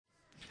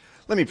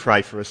Let me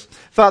pray for us.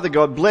 Father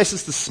God, bless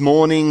us this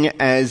morning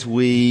as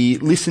we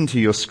listen to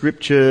your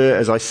scripture.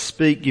 As I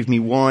speak, give me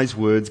wise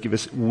words, give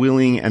us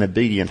willing and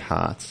obedient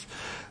hearts,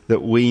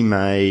 that we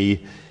may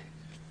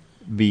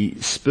be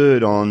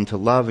spurred on to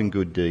love and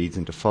good deeds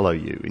and to follow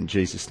you. In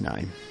Jesus'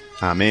 name,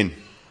 amen.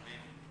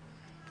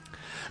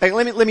 Okay,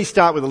 let me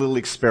start with a little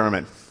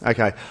experiment.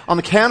 Okay, on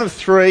the count of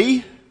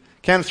three,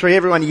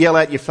 everyone yell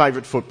out your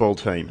favourite football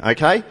team.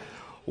 Okay,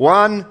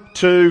 1,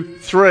 2,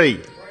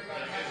 3.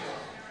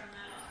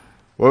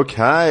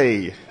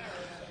 Okay.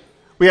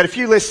 We had a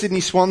few less Sydney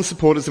Swans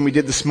supporters than we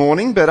did this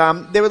morning, but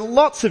there were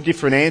lots of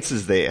different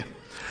answers there.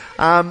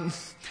 And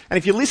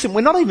if you listen,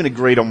 we're not even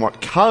agreed on what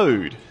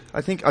code.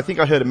 I think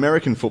I heard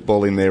American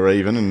football in there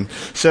even, and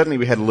certainly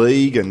we had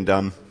league,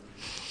 and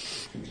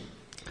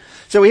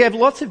so we have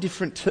lots of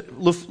different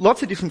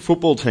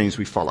football teams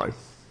we follow.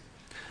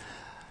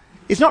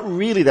 It's not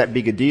really that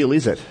big a deal,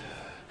 is it?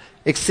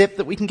 Except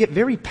that we can get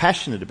very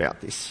passionate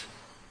about this.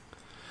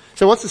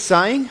 So what's the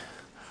saying?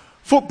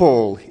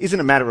 Football isn't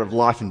a matter of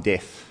life and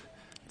death.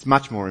 It's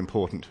much more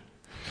important.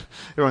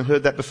 Everyone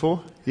heard that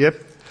before? Yep.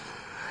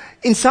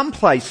 In some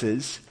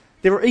places,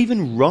 there are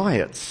even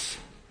riots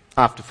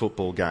after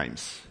football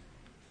games.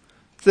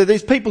 So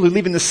these people who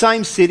live in the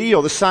same city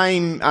or the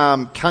same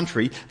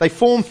country, they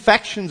form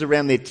factions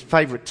around their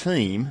favourite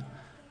team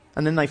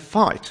and then they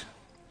fight.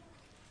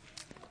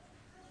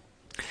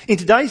 In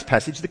today's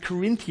passage, the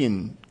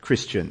Corinthian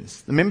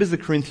Christians, the members of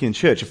the Corinthian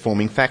church, are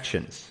forming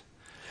factions.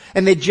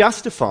 And they're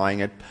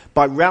justifying it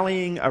by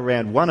rallying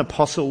around one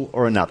apostle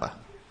or another,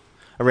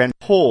 around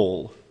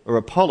Paul or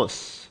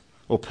Apollos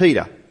or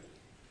Peter.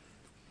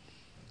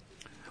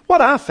 What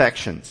are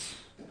factions?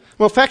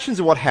 Well, factions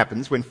are what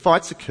happens when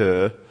fights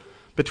occur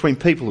between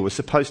people who are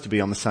supposed to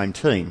be on the same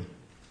team.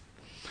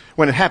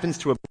 When it happens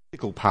to a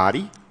political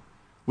party,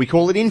 we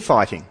call it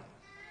infighting.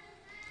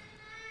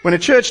 When a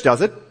church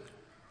does it,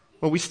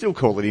 well, we still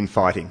call it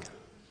infighting.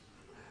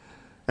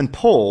 And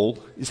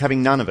Paul is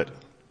having none of it.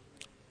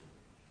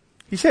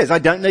 He says, I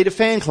don't need a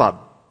fan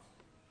club.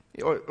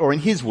 Or in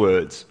his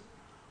words,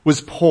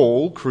 was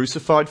Paul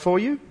crucified for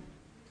you?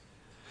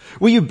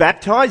 Were you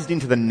baptized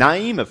into the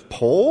name of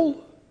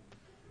Paul?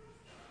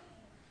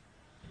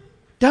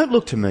 Don't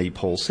look to me,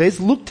 Paul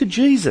says, look to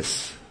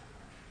Jesus.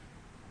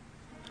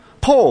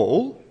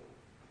 Paul,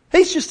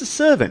 he's just a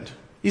servant.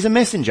 He's a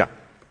messenger.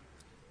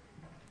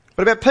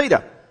 What about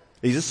Peter?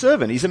 He's a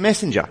servant. He's a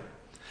messenger.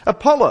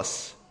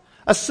 Apollos,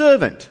 a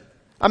servant,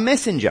 a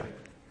messenger.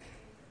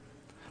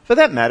 For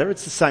that matter,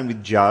 it's the same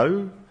with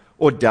Joe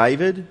or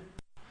David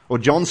or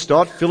John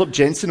Stott, Philip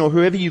Jensen, or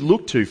whoever you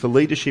look to for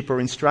leadership or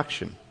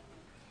instruction.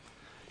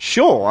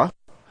 Sure,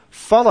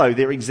 follow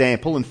their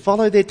example and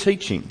follow their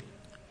teaching.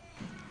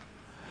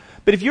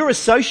 But if your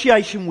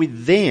association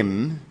with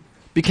them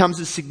becomes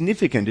as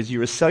significant as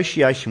your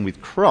association with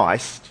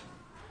Christ,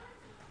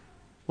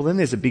 well, then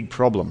there's a big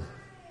problem.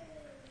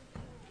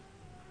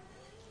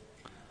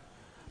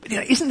 But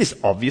isn't this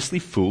obviously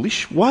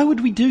foolish? Why would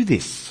we do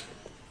this?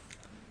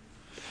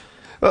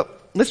 Well,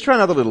 let's try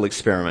another little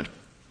experiment.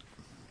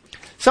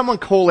 Someone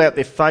call out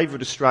their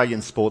favourite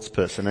Australian sports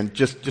person, and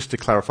just to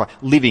clarify,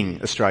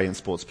 living Australian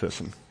sports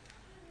person.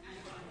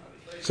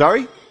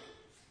 Sorry?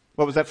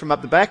 What was that from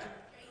up the back?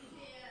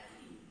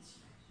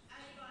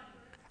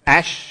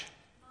 Ash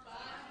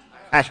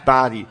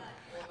Barty.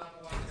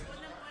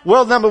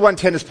 World number 1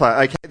 tennis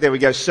player. Okay, there we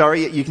go.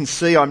 Sorry, you can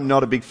see I'm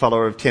not a big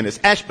follower of tennis.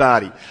 Ash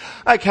Barty.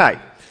 Okay,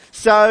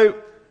 so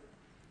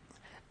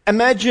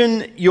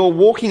imagine you're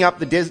walking up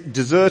the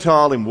dessert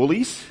aisle in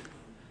Woolies,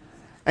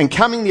 and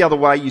coming the other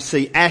way you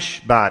see Ash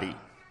Barty.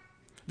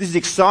 This is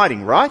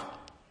exciting, right?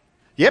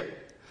 Yep.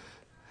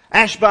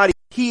 Ash Barty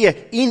here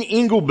in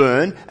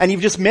Ingleburn, and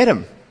you've just met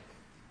him.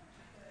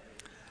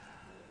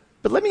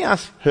 But let me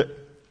ask her.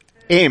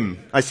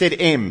 I said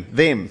M,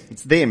 them.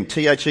 It's them,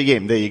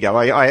 T-H-E-M. There you go.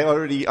 I'd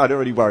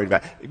already worried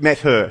about it. Met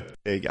her.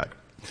 There you go.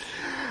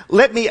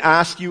 Let me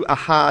ask you a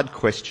hard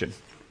question.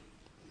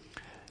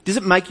 Does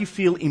it make you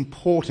feel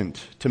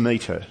important to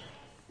meet her?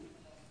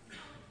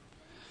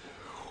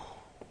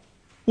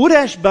 Would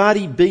Ash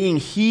Barty being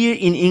here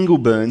in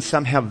Ingleburn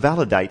somehow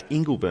validate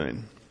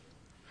Ingleburn?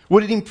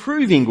 Would it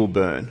improve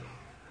Ingleburn?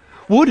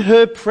 Would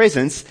her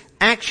presence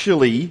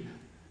actually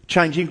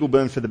change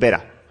Ingleburn for the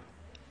better?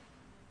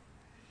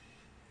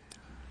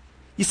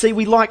 You see,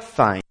 we like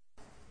fame.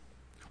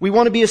 We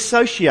want to be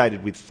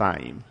associated with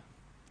fame.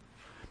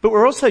 But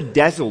we're also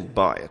dazzled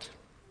by it.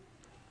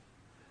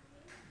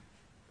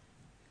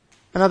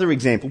 Another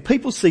example,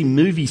 people see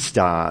movie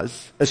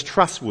stars as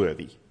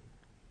trustworthy.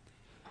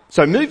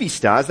 So movie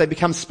stars, they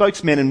become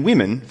spokesmen and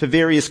women for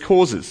various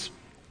causes.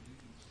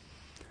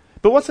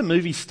 But what's a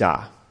movie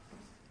star?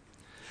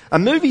 A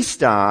movie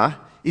star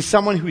is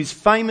someone who is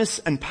famous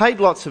and paid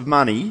lots of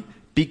money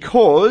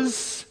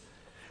because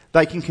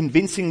they can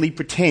convincingly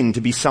pretend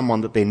to be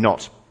someone that they're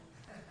not.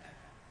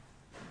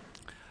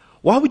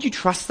 Why would you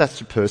trust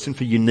such a person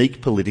for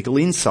unique political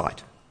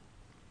insight?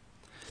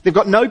 They've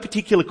got no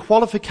particular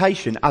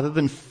qualification other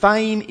than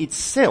fame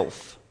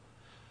itself,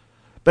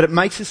 but it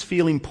makes us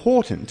feel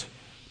important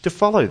to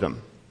follow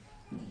them.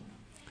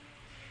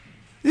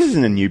 This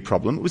isn't a new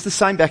problem. It was the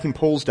same back in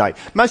Paul's day.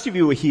 Most of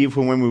you were here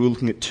for when we were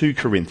looking at 2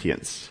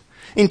 Corinthians.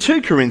 In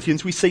 2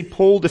 Corinthians, we see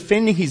Paul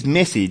defending his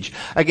message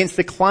against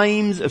the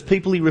claims of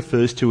people he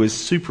refers to as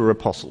super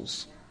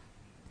apostles.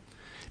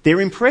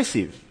 They're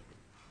impressive.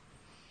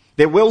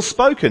 They're well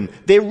spoken.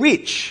 They're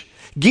rich.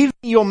 Give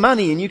me your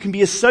money and you can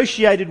be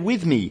associated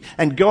with me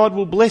and God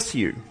will bless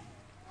you.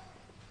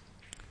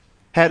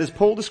 How does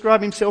Paul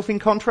describe himself in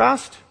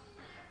contrast?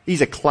 He's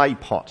a clay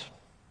pot.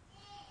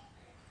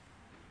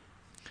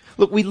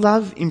 Look, we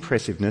love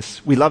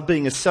impressiveness. We love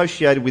being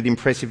associated with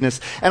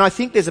impressiveness. And I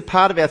think there's a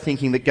part of our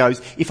thinking that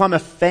goes, if I'm a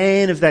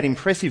fan of that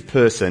impressive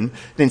person,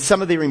 then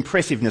some of their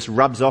impressiveness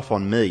rubs off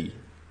on me.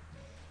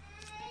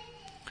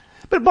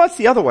 But it bites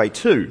the other way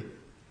too.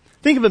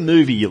 Think of a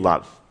movie you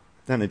love.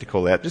 Don't need to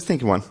call out, just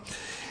think of one.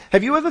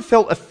 Have you ever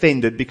felt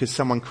offended because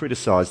someone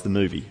criticised the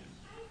movie?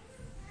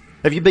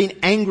 Have you been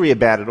angry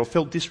about it or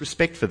felt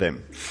disrespect for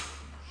them?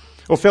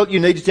 Or felt you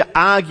needed to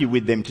argue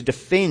with them to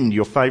defend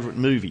your favourite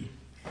movie?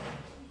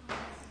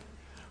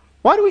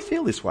 Why do we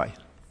feel this way?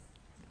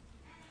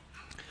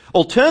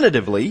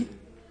 Alternatively,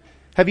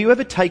 have you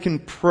ever taken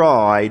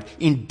pride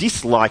in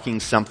disliking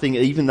something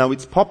even though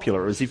it's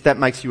popular, as if that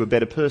makes you a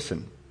better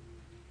person?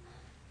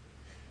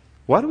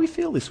 Why do we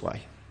feel this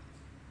way?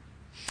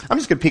 I'm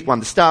just going to pick one,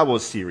 the Star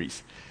Wars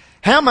series.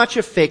 How much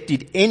effect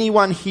did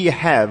anyone here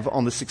have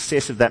on the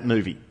success of that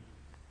movie?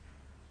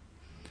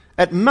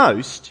 At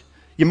most,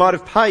 you might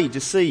have paid to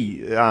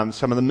see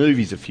some of the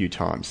movies a few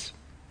times,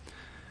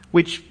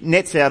 which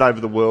nets out over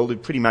the world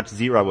with pretty much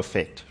zero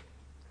effect.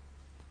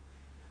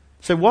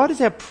 So why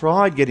does our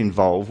pride get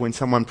involved when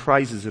someone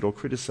praises it or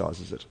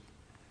criticises it?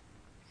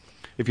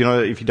 If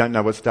you don't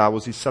know what Star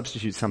Wars is,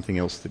 substitute something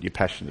else that you're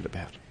passionate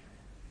about.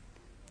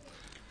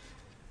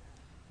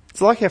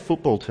 It's like our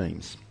football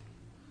teams.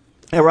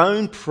 Our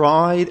own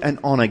pride and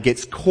honour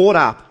gets caught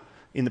up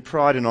in the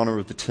pride and honour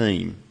of the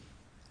team.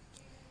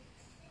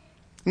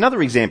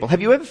 Another example,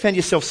 have you ever found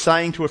yourself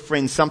saying to a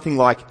friend something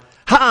like,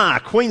 "Ha!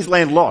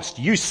 Queensland lost,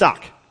 you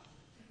suck."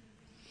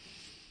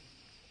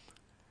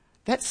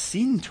 That's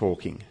sin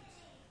talking.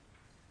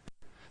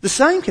 The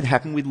same can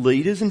happen with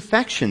leaders and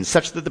factions,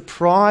 such that the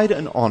pride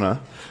and honour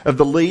of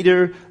the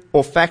leader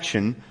or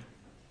faction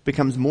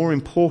becomes more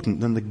important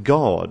than the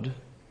God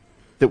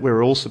that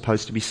we're all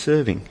supposed to be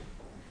serving.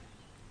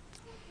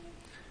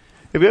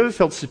 Have you ever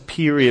felt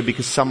superior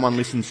because someone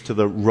listens to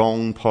the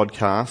wrong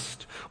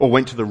podcast or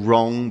went to the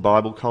wrong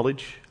Bible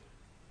college?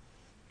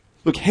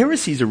 Look,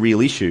 heresy is a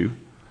real issue,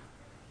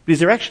 but is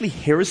there actually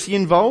heresy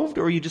involved,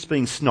 or are you just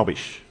being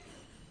snobbish?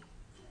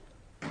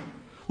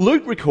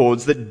 Luke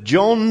records that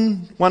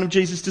John, one of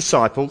Jesus'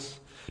 disciples,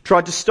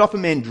 tried to stop a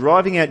man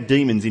driving out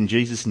demons in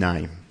Jesus'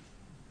 name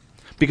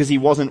because he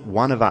wasn't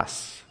one of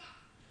us.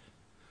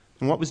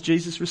 And what was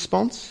Jesus'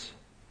 response?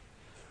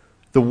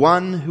 The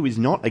one who is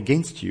not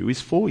against you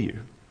is for you.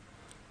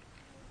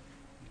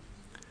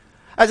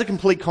 As a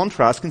complete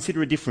contrast,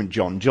 consider a different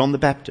John, John the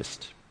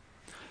Baptist.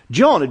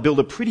 John had built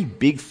a pretty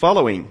big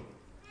following.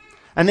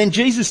 And then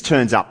Jesus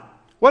turns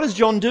up. What does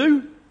John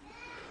do?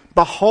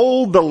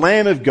 Behold the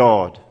Lamb of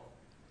God.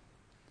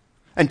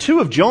 And 2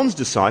 of John's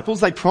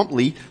disciples, they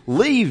promptly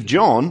leave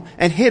John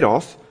and head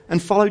off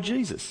and follow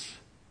Jesus.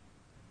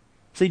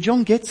 See,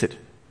 John gets it.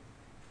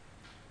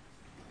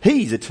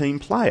 He's a team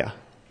player.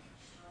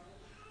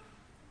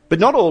 But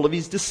not all of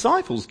his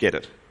disciples get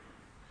it.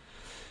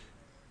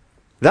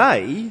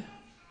 They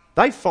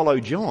follow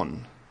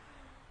John.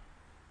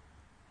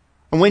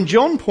 And when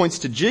John points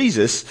to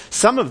Jesus,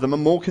 some of them are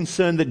more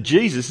concerned that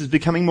Jesus is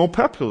becoming more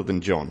popular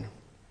than John.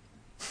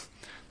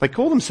 They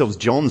call themselves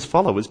John's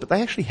followers, but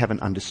they actually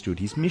haven't understood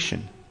his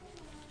mission.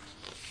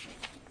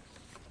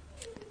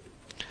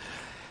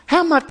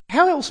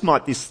 How else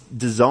might this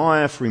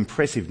desire for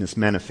impressiveness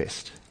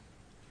manifest?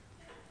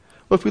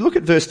 Well, if we look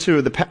at verse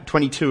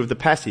 22 of the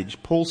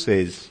passage, Paul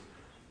says,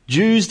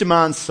 Jews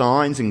demand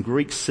signs and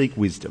Greeks seek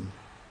wisdom.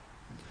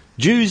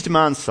 Jews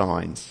demand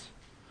signs.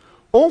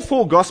 All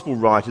 4 gospel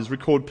writers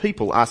record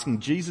people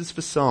asking Jesus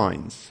for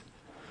signs.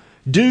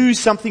 Do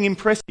something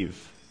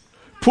impressive.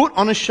 Put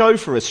on a show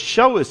for us.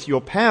 Show us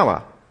your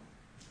power.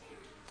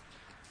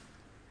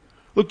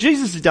 Look,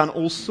 Jesus has done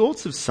all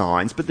sorts of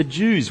signs, but the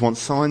Jews want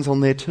signs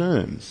on their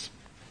terms.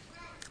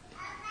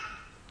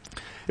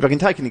 If I can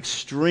take an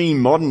extreme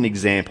modern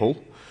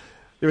example,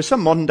 there are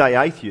some modern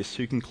day atheists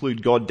who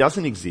conclude God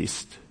doesn't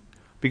exist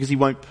because he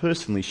won't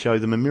personally show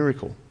them a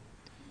miracle.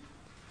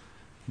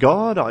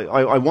 God,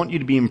 I want you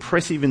to be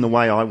impressive in the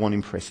way I want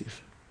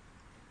impressive.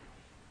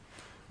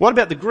 What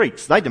about the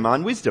Greeks? They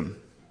demand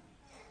wisdom.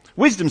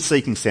 Wisdom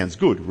seeking sounds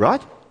good,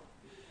 right?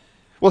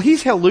 Well,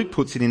 here's how Luke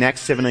puts it in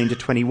Acts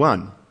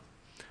 17-21.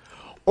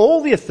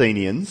 All the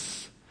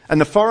Athenians and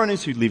the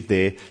foreigners who lived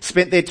there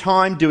spent their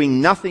time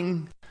doing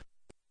nothing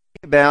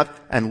about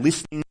and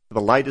listening to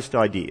the latest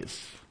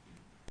ideas.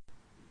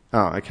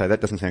 Oh, okay, that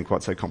doesn't sound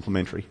quite so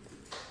complimentary.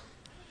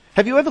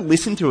 Have you ever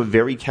listened to a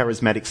very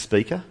charismatic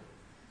speaker?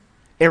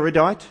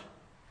 Erudite?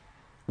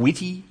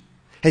 Witty?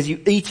 Has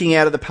you eating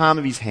out of the palm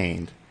of his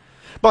hand?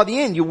 By the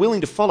end, you're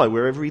willing to follow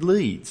wherever he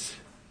leads.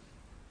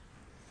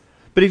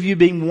 But have you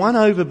been won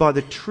over by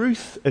the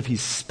truth of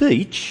his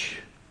speech,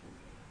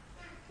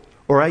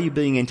 or are you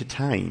being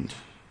entertained?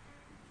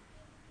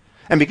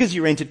 And because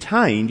you're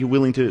entertained, you're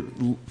willing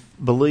to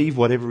believe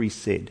whatever he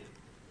said.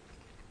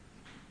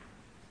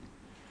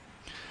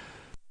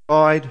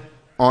 Pride,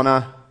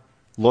 honour,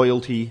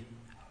 loyalty,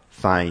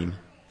 fame.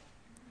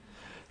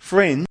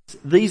 Friends,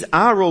 these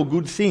are all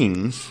good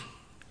things,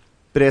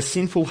 but our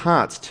sinful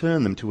hearts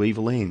turn them to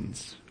evil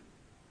ends.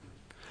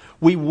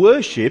 We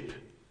worship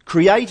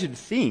created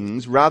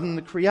things rather than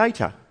the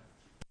Creator.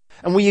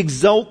 And we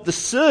exalt the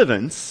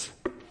servants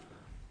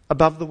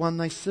above the one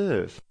they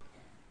serve.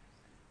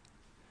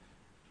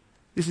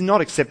 This is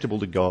not acceptable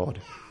to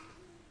God.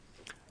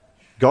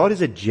 God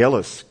is a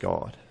jealous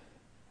God.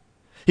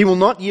 He will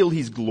not yield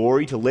his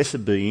glory to lesser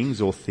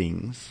beings or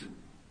things.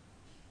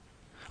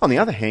 On the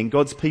other hand,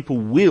 God's people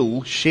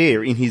will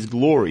share in his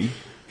glory,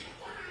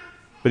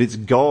 but it's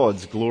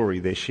God's glory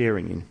they're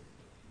sharing in.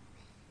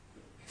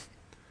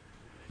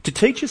 To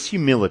teach us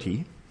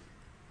humility,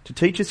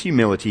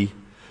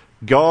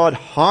 God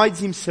hides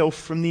himself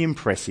from the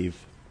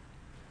impressive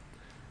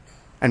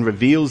and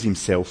reveals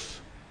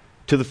himself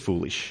to the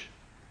foolish.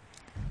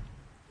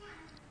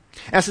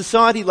 Our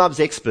society loves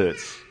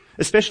experts,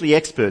 especially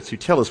experts who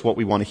tell us what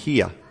we want to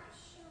hear.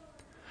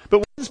 But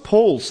what does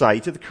Paul say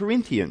to the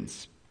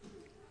Corinthians?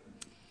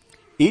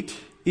 It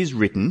is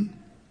written,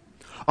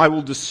 I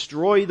will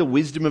destroy the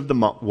wisdom of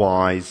the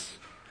wise,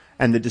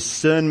 and the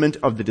discernment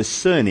of the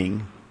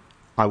discerning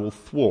I will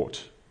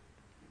thwart.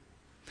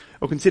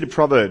 Or consider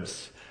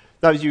Proverbs.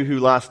 Those of you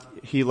who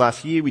here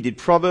last year, we did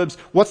Proverbs.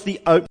 What's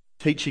the opening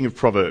teaching of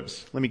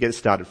Proverbs? Let me get it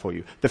started for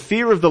you. The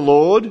fear of the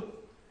Lord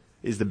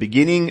is the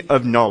beginning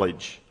of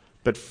knowledge,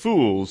 but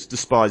fools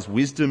despise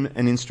wisdom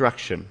and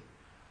instruction.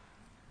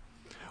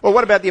 Or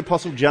what about the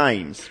Apostle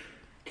James?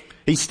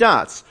 He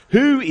starts,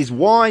 who is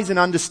wise and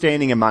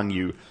understanding among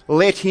you?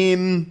 Let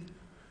him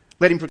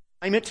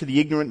proclaim it to the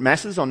ignorant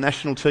masses on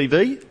national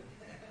TV?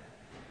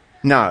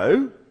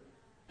 No.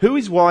 Who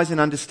is wise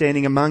and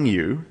understanding among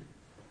you?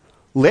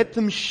 Let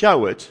them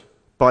show it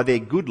by their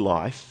good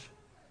life,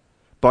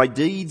 by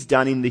deeds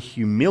done in the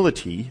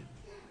humility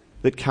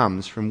that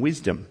comes from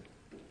wisdom.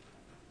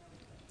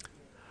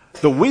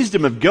 The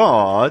wisdom of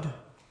God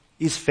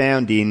is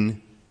found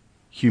in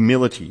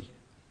humility.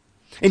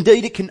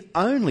 Indeed, it can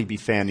only be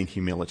found in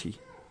humility.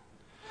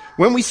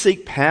 When we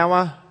seek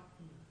power,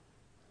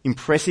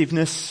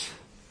 impressiveness,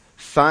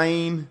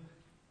 fame,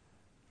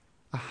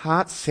 a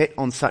heart set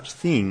on such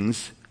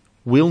things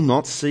will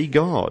not see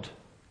God.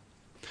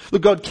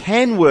 Look, God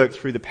can work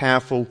through the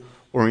powerful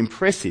or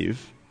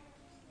impressive,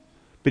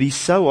 but he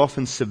so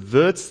often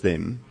subverts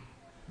them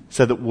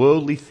so that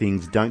worldly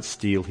things don't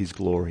steal his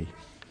glory.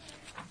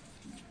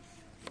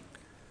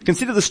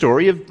 Consider the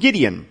story of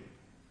Gideon.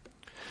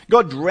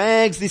 God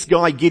drags this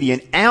guy Gideon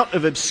out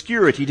of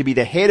obscurity to be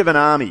the head of an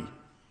army.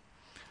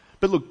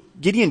 But look,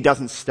 Gideon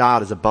doesn't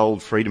start as a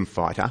bold freedom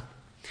fighter.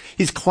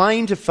 His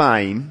claim to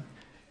fame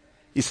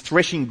is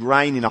threshing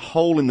grain in a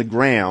hole in the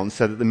ground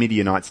so that the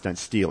Midianites don't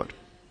steal it.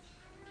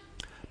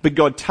 But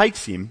God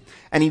takes him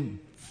and he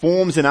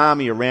forms an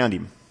army around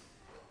him.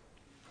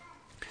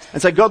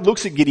 And so God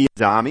looks at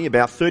Gideon's army,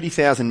 about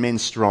 30,000 men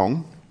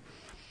strong,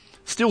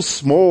 still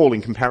small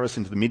in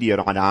comparison to the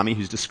Midianite army,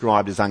 who's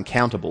described as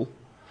uncountable,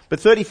 but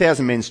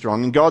 30,000 men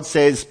strong, and God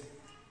says,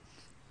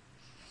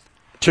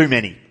 too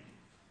many.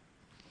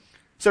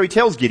 So he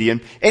tells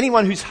Gideon,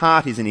 anyone whose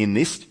heart isn't in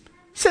this,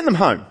 send them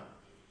home.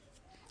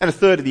 And a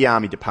third of the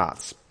army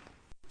departs.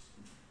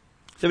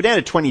 So we're down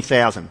to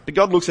 20,000, but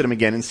God looks at him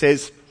again and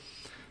says,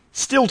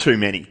 still too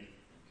many.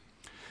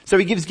 So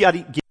he gives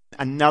Gideon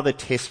another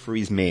test for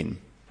his men.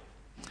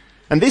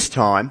 And this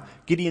time,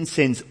 Gideon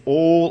sends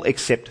all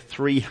except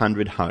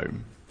 300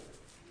 home.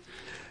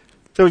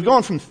 So we've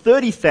gone from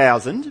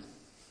 30,000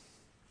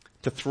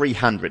 to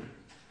 300. Can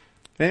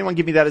anyone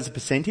give me that as a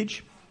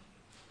percentage?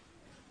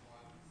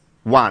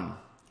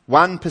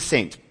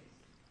 1%.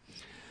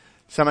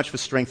 So much for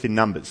strength in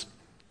numbers.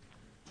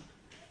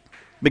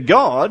 But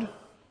God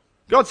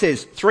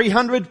says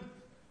 300,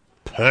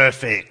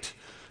 perfect.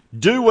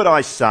 Do what I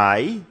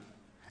say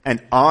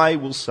and I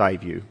will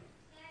save you.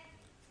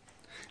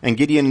 And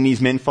Gideon and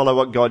his men follow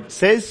what God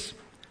says,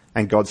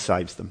 and God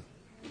saves them.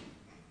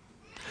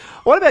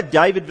 What about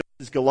David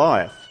versus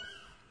Goliath?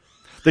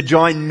 The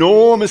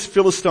ginormous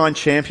Philistine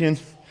champion.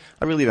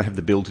 I really don't have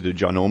the build to do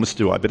ginormous,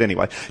 do I? But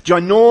anyway,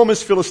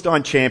 ginormous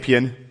Philistine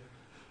champion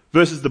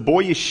versus the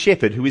boyish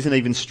shepherd who isn't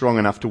even strong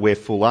enough to wear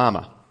full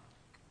armour.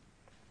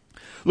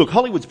 Look,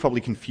 Hollywood's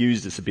probably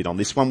confused us a bit on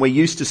this one. We're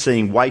used to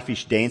seeing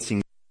waifish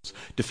dancing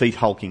defeat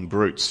hulking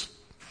brutes.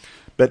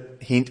 But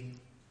hint,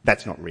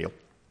 that's not real.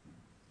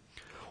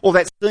 Or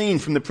that scene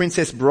from The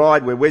Princess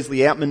Bride where Wesley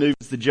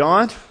outmaneuvers the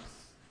giant.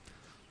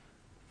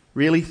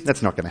 Really?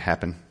 That's not going to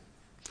happen.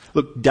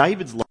 Look,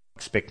 David's life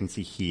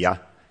expectancy here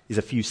is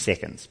a few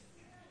seconds.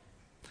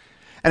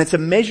 And it's a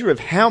measure of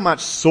how much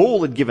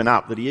Saul had given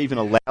up that he even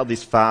allowed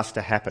this fast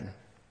to happen.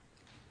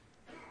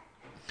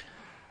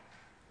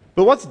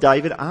 But what's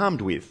David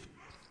armed with?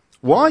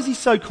 Why is he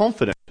so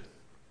confident?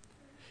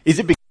 Is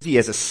it because He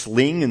has a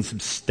sling and some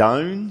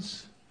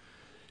stones.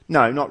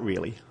 No, not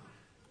really.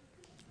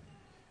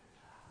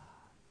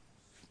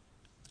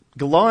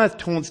 Goliath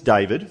taunts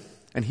David,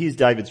 and here's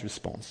David's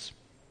response.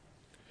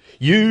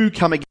 You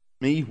come against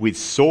me with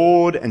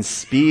sword and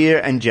spear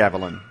and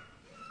javelin,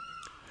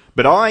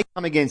 but I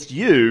come against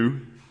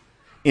you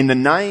in the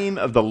name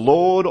of the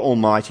Lord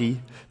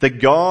Almighty, the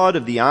God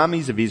of the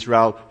armies of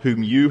Israel,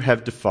 whom you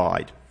have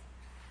defied.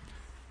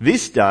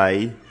 This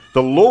day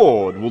the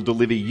Lord will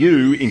deliver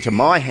you into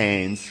my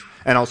hands,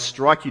 and I'll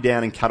strike you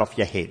down and cut off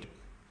your head.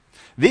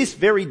 This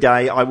very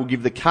day I will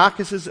give the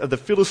carcasses of the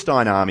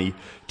Philistine army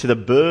to the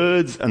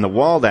birds and the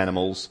wild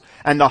animals,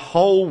 and the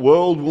whole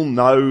world will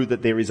know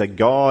that there is a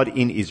God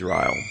in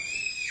Israel.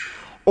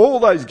 All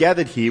those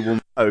gathered here will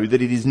know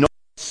that it is not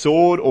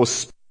sword or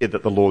spear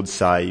that the Lord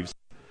saves,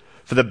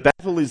 for the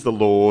battle is the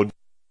Lord,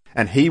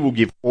 and he will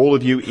give all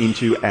of you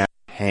into our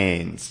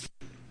hands.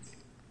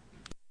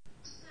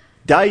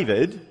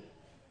 David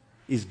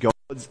is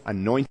God's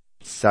anointed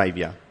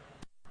saviour.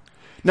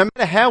 No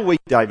matter how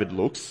weak David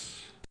looks,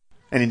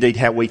 and indeed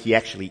how weak he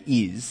actually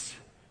is,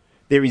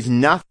 there is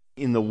nothing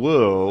in the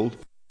world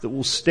that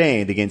will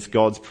stand against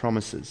God's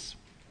promises.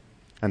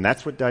 And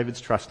that's what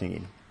David's trusting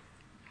in.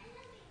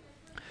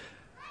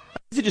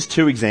 These are just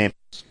two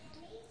examples.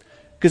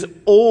 Because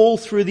all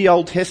through the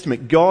Old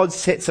Testament, God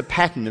sets a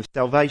pattern of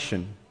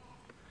salvation.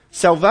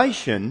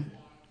 Salvation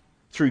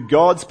through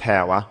God's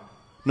power,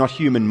 not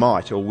human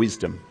might or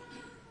wisdom.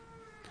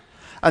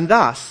 And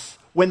thus,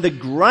 when the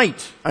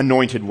great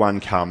anointed one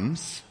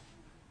comes,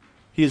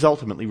 he is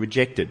ultimately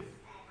rejected.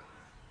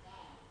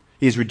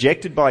 He is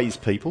rejected by his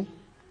people.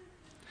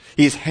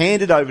 He is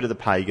handed over to the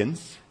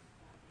pagans.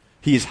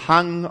 He is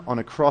hung on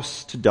a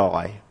cross to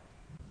die.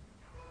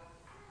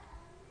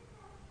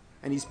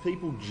 And his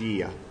people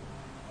jeer.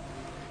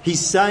 He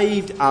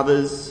saved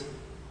others.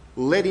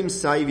 Let him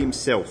save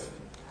himself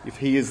if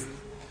he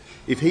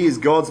is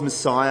God's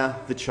Messiah,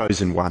 the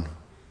chosen one.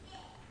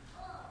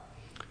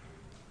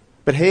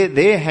 But here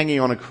they're hanging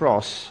on a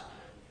cross.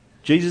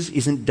 Jesus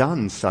isn't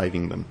done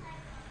saving them.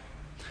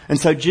 And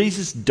so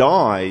Jesus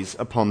dies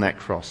upon that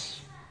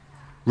cross,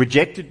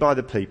 rejected by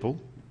the people,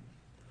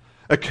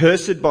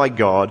 accursed by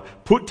God,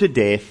 put to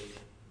death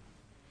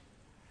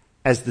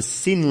as the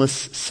sinless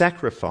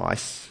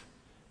sacrifice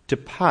to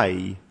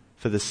pay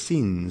for the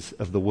sins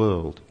of the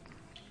world.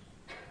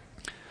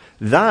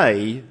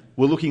 They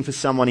were looking for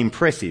someone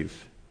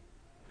impressive,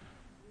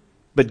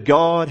 but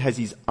God has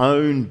his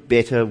own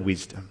better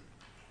wisdom.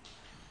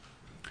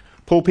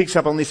 Paul picks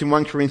up on this in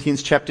 1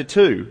 Corinthians chapter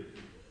 2.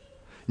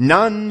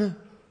 None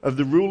of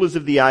the rulers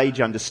of the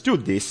age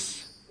understood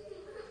this,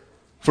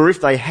 for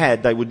if they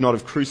had, they would not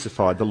have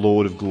crucified the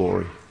Lord of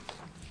glory.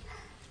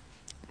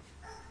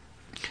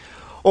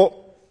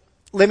 Or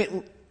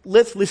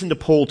let's listen to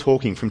Paul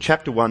talking from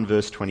chapter 1,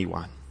 verse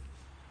 21.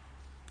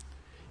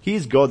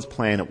 Here's God's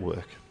plan at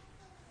work.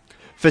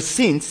 For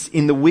since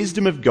in the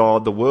wisdom of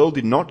God the world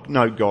did not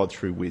know God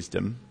through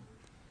wisdom,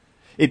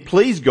 it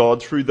pleased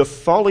God through the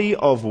folly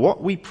of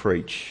what we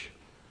preach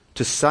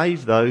to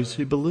save those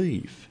who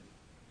believe.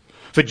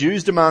 For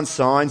Jews demand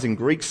signs and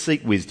Greeks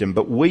seek wisdom,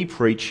 but we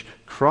preach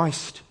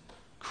Christ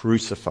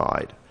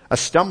crucified, a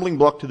stumbling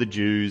block to the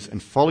Jews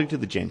and folly to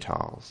the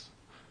Gentiles.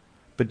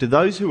 But to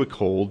those who are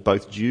called,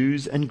 both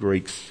Jews and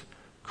Greeks,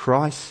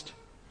 Christ,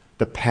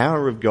 the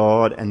power of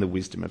God and the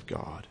wisdom of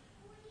God.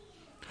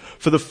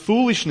 For the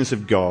foolishness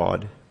of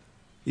God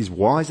is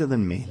wiser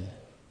than men,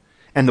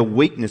 and the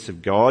weakness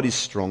of God is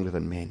stronger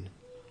than men.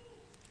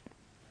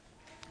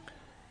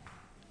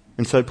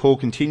 And so Paul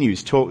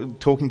continues,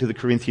 talking to the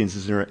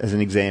Corinthians as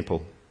an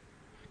example.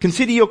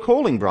 Consider your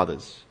calling,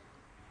 brothers.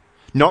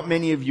 Not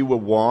many of you were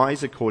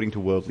wise according to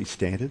worldly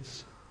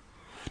standards.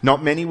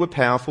 Not many were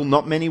powerful,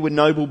 not many were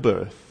noble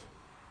birth.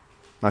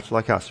 Much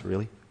like us,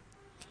 really.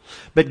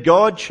 But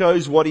God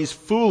chose what is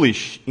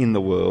foolish in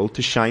the world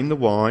to shame the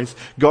wise.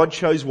 God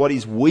chose what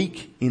is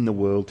weak in the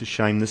world to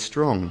shame the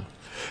strong.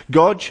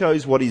 God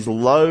chose what is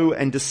low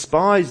and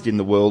despised in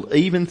the world,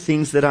 even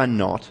things that are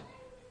not,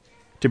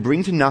 to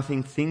bring to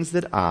nothing things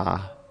that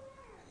are,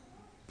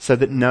 so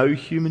that no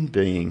human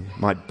being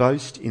might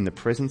boast in the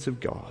presence of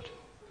God.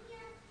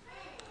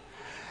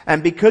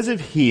 And because of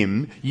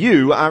him,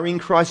 you are in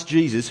Christ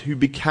Jesus, who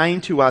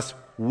became to us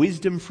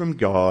wisdom from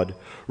God,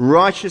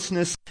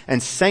 righteousness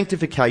and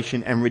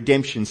sanctification and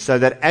redemption, so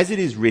that as it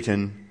is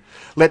written,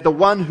 let the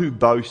one who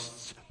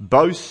boasts,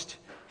 boast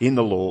in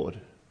the Lord.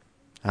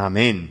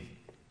 Amen.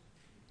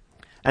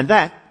 And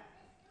that,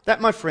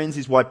 my friends,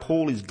 is why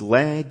Paul is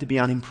glad to be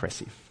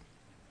unimpressive.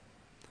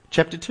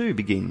 Chapter 2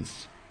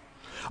 begins.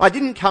 I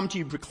didn't come to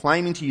you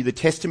proclaiming to you the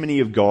testimony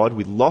of God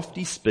with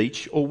lofty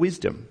speech or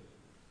wisdom.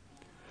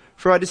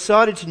 For I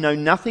decided to know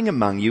nothing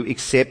among you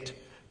except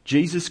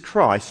Jesus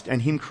Christ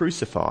and him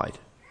crucified,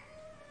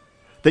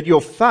 that your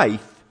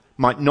faith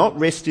might not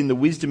rest in the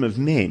wisdom of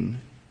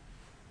men,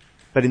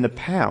 but in the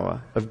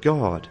power of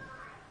God.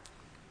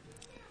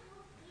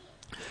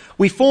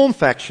 We form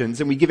factions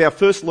and we give our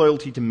first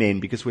loyalty to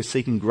men because we're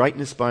seeking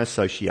greatness by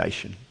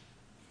association.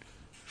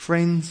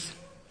 Friends,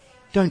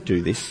 don't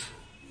do this.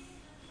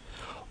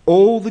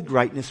 All the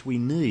greatness we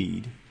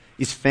need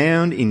is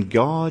found in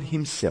God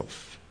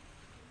himself.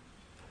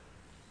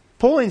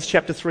 Paul ends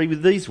chapter 3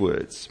 with these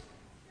words.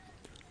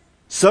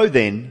 So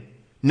then,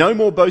 no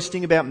more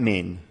boasting about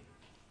men.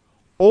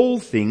 All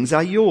things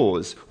are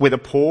yours, whether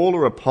Paul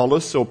or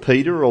Apollos or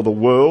Peter or the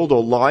world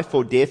or life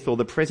or death or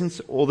the present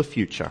or the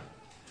future.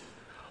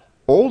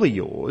 All are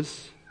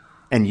yours,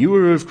 and you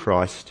are of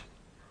Christ,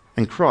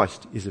 and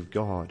Christ is of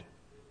God.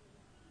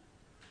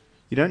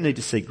 You don't need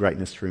to seek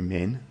greatness through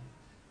men.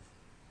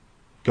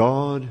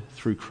 God,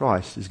 through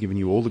Christ, has given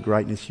you all the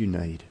greatness you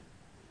need,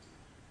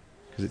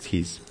 because it's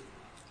his.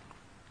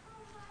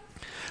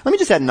 Let me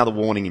just add another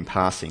warning in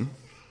passing.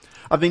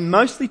 I've been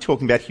mostly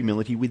talking about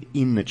humility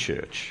within the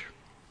church.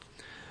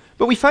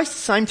 But we face the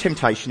same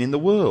temptation in the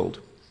world.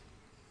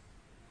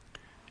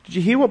 Did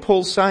you hear what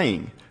Paul's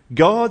saying?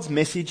 God's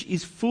message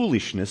is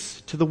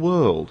foolishness to the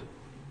world.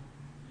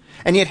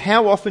 And yet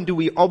how often do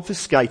we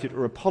obfuscate it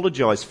or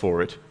apologise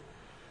for it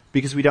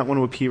because we don't want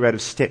to appear out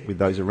of step with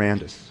those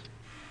around us?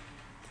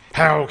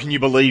 How can you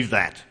believe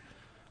that?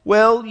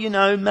 Well,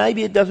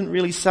 maybe it doesn't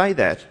really say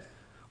that.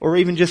 Or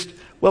even just,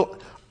 well,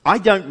 I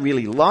don't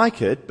really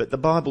like it, but the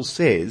Bible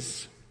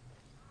says.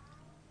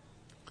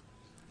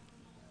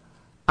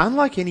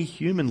 Unlike any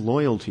human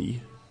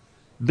loyalty,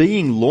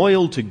 being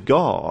loyal to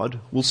God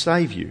will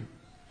save you.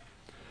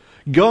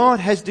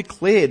 God has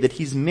declared that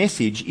his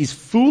message is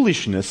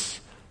foolishness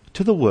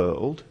to the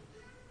world,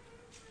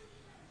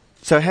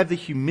 so have the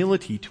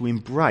humility to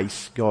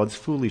embrace God's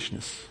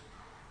foolishness.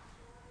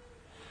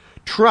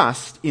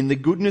 Trust in the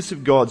goodness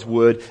of God's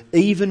word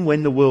even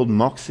when the world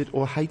mocks it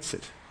or hates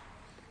it.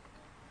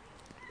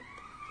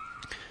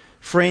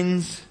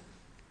 Friends,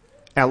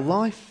 our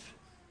life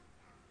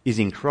is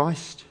in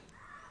Christ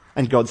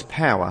and God's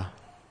power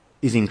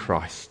is in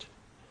Christ.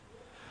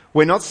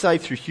 We're not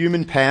saved through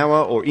human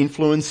power or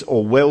influence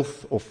or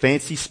wealth or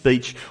fancy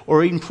speech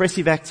or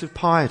impressive acts of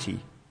piety.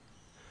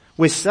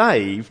 We're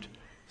saved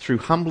through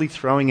humbly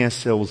throwing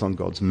ourselves on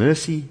God's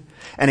mercy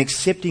and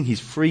accepting his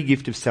free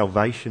gift of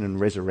salvation and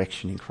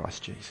resurrection in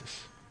Christ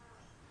Jesus.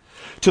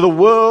 To the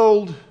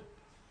world,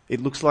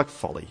 it looks like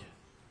folly.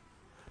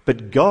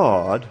 But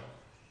God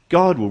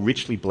will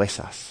richly bless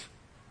us.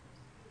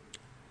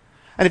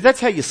 And if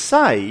that's how you're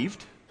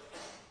saved,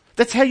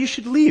 that's how you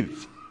should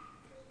live.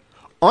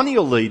 Honour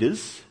your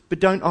leaders, but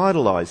don't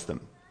idolise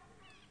them.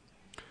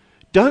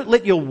 Don't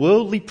let your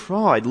worldly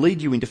pride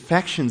lead you into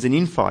factions and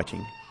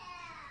infighting.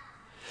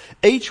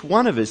 Each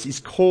one of us is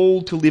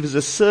called to live as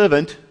a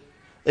servant,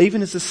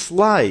 even as a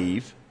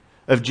slave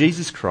of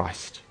Jesus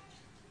Christ.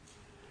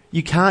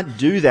 You can't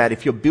do that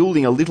if you're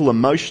building a little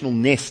emotional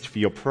nest for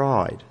your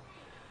pride,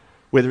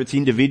 whether it's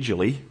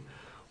individually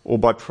or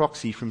by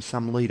proxy from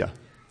some leader.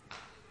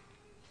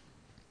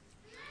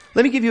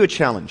 Let me give you a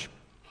challenge.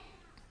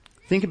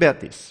 Think about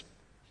this.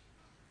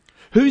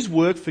 Whose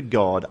work for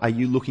God are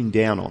you looking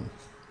down on?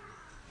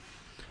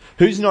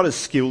 Who's not as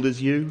skilled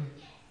as you,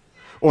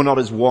 or not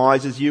as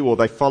wise as you, or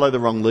they follow the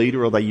wrong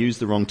leader, or they use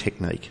the wrong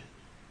technique?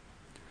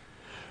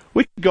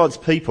 Which of God's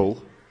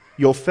people,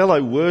 your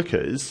fellow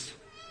workers,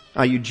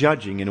 are you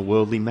judging in a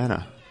worldly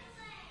manner?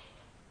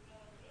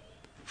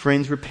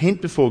 Friends,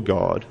 repent before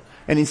God,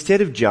 and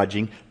instead of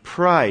judging,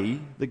 pray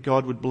that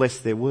God would bless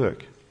their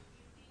work.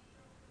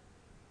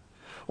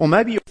 Or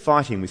maybe you're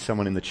fighting with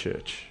someone in the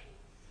church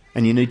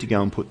and you need to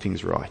go and put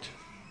things right.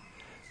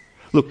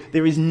 Look,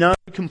 there is no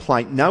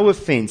complaint, no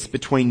offence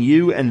between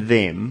you and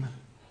them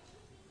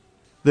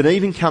that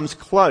even comes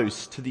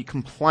close to the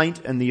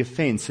complaint and the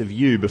offence of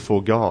you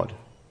before God.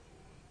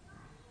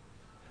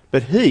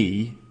 But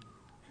he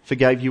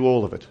forgave you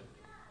all of it.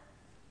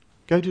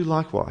 Go do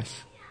likewise.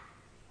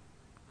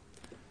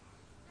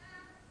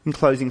 In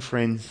closing,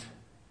 friends,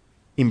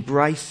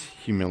 embrace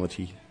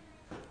humility.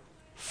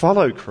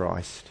 Follow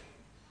Christ.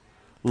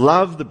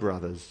 Love the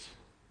brothers.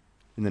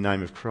 In the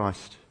name of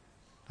Christ.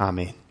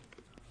 Amen.